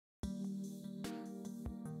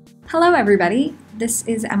Hello everybody, this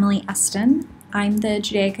is Emily Eston. I'm the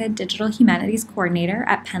judaicadh Digital Humanities Coordinator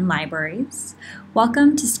at Penn Libraries.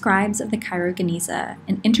 Welcome to Scribes of the Cairo Geniza,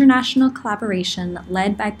 an international collaboration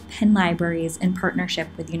led by Penn Libraries in partnership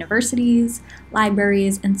with universities,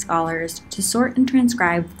 libraries, and scholars to sort and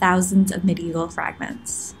transcribe thousands of medieval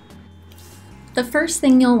fragments. The first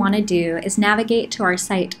thing you'll want to do is navigate to our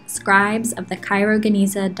site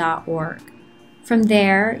scribesofthecairogeniza.org. From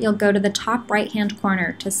there, you'll go to the top right-hand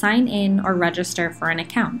corner to sign in or register for an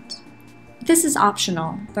account. This is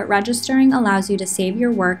optional, but registering allows you to save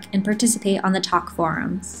your work and participate on the talk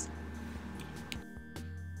forums.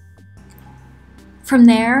 From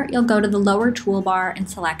there, you'll go to the lower toolbar and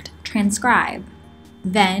select Transcribe.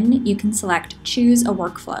 Then you can select Choose a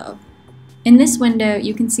Workflow. In this window,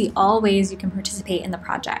 you can see all ways you can participate in the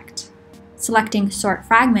project. Selecting Sort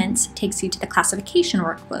Fragments takes you to the classification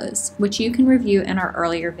workflows, which you can review in our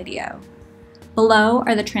earlier video. Below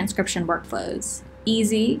are the transcription workflows: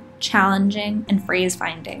 Easy, Challenging, and Phrase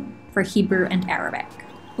Finding for Hebrew and Arabic.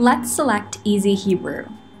 Let's select Easy Hebrew.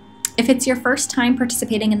 If it's your first time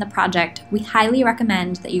participating in the project, we highly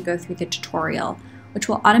recommend that you go through the tutorial, which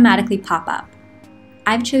will automatically pop up.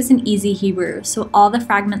 I've chosen Easy Hebrew, so all the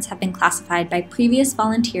fragments have been classified by previous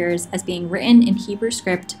volunteers as being written in Hebrew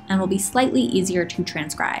script and will be slightly easier to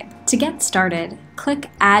transcribe. To get started, click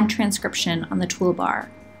Add Transcription on the toolbar.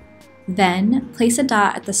 Then, place a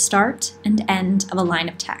dot at the start and end of a line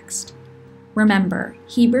of text. Remember,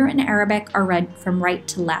 Hebrew and Arabic are read from right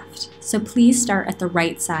to left, so please start at the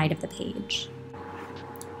right side of the page.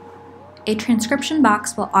 A transcription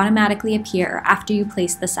box will automatically appear after you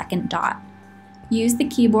place the second dot. Use the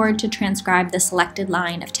keyboard to transcribe the selected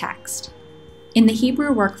line of text. In the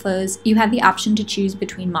Hebrew workflows, you have the option to choose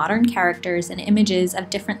between modern characters and images of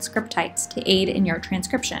different script types to aid in your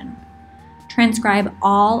transcription. Transcribe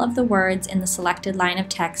all of the words in the selected line of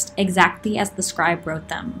text exactly as the scribe wrote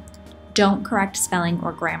them. Don't correct spelling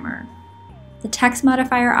or grammar. The text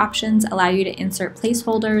modifier options allow you to insert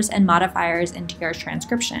placeholders and modifiers into your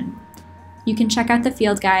transcription. You can check out the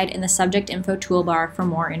field guide in the Subject Info toolbar for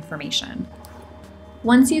more information.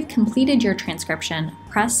 Once you've completed your transcription,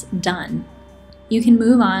 press Done. You can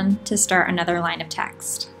move on to start another line of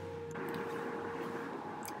text.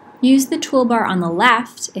 Use the toolbar on the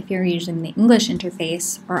left if you're using the English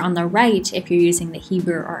interface, or on the right if you're using the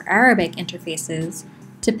Hebrew or Arabic interfaces,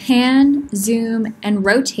 to pan, zoom, and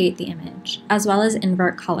rotate the image, as well as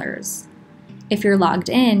invert colors. If you're logged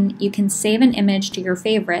in, you can save an image to your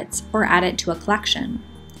favorites or add it to a collection.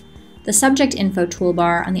 The Subject Info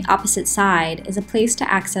toolbar on the opposite side is a place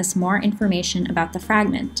to access more information about the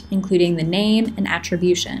fragment, including the name and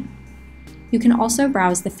attribution. You can also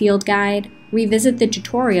browse the field guide, revisit the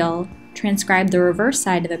tutorial, transcribe the reverse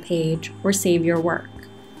side of the page, or save your work.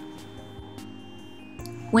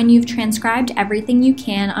 When you've transcribed everything you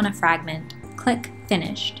can on a fragment, click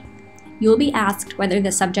Finished. You will be asked whether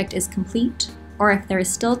the subject is complete or if there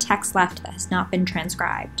is still text left that has not been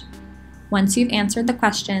transcribed. Once you've answered the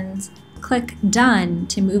questions, click Done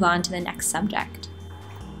to move on to the next subject.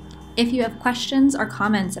 If you have questions or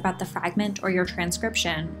comments about the fragment or your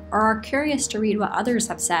transcription, or are curious to read what others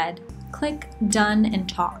have said, click Done and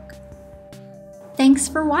Talk. Thanks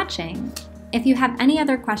for watching! If you have any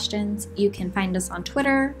other questions, you can find us on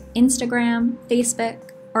Twitter, Instagram, Facebook,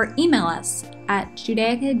 or email us at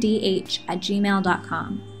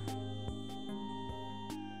judaicadh@gmail.com.